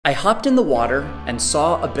I hopped in the water and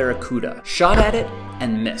saw a barracuda, shot at it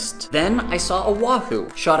and missed. Then I saw a wahoo,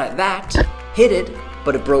 shot at that, hit it,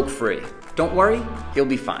 but it broke free. Don't worry, you'll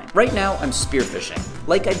be fine. Right now I'm spearfishing,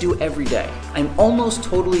 like I do every day. I'm almost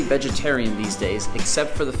totally vegetarian these days,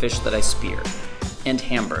 except for the fish that I spear, and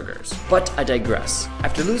hamburgers. But I digress.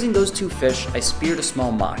 After losing those two fish, I speared a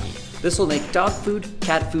small mahi. This will make dog food,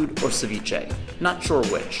 cat food, or ceviche. Not sure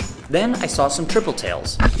which. Then I saw some triple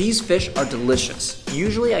tails. These fish are delicious.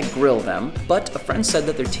 Usually I grill them, but a friend said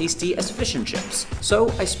that they're tasty as fish and chips. So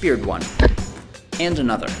I speared one. And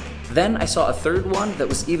another. Then I saw a third one that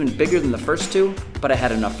was even bigger than the first two, but I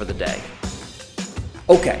had enough for the day.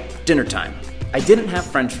 Okay, dinner time. I didn't have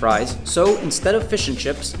French fries, so instead of fish and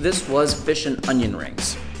chips, this was fish and onion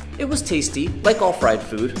rings. It was tasty, like all fried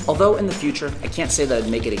food, although in the future, I can't say that I'd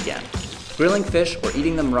make it again. Grilling fish or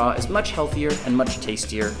eating them raw is much healthier and much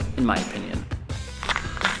tastier, in my opinion.